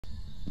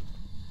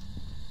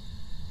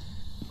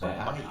Where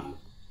are you?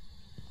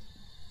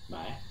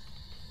 Mate.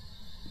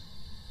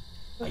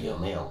 Are you a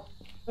male?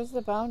 Where's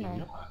the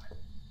boner?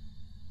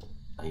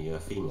 Are you a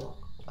female?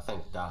 I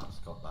think Dart's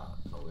got that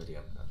already,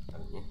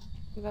 haven't you?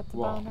 You got the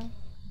What? boner?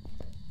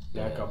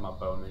 Yeah, I got my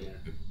boner, yeah.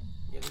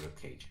 Yeah, the rib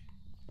cage.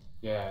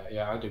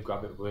 Yeah, I did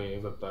grab it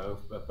with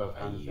both Are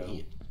hands you though.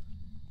 here?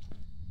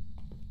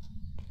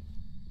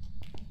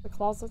 The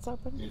closet's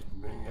open? Give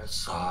me a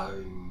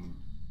sign.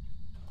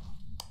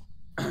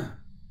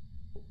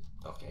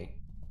 Okay.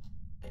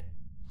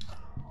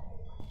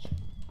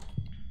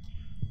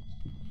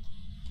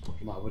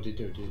 What did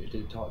it do? Did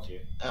it talk to you?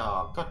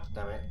 Oh, god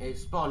damn it. It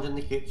spawned in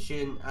the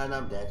kitchen and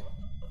I'm dead.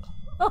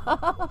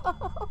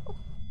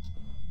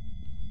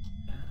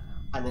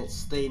 And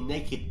it's the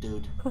naked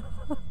dude.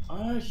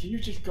 Oh, so you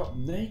just got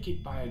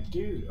naked by a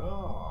dude.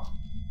 Oh,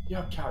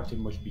 your character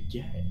must be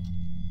gay.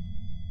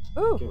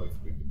 Ooh! Get away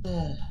from me.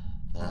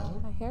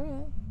 No, I hear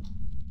it.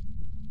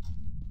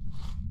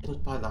 it was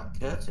by that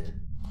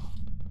curtain.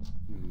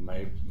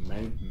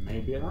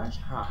 Maybe a nice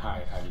how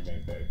do you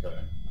make that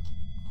curtain?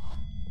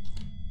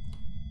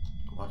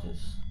 What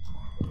is...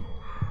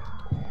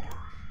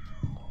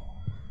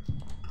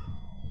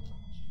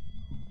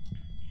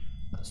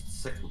 That's the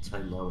second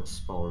time now it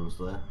spawns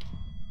there.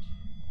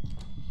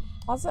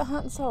 Why's it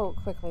hunting so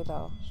quickly,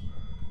 though?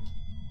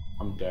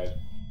 I'm dead.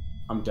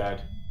 I'm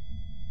dead.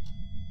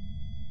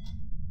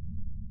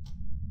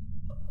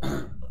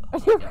 Are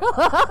you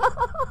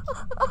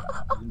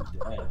I'm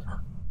dead.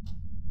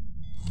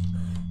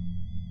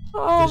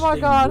 Oh This my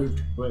thing god.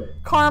 moved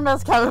quick.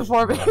 Karma's coming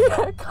for me.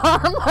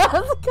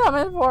 Karma's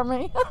coming for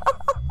me.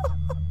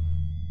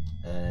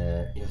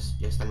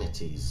 Your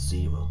sanity is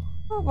 0.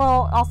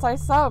 Well, I'll say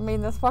so. I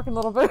mean, this fucking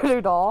little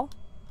voodoo doll.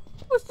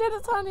 Oh shit,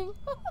 it's hunting.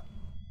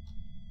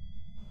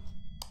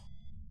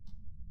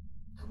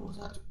 What was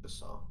that just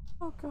saw?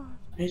 Oh god.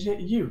 Is it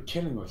you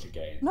killing us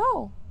again?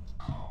 No.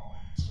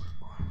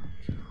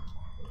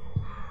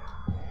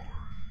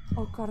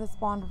 Oh god, it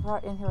spawned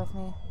right in here with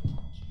me.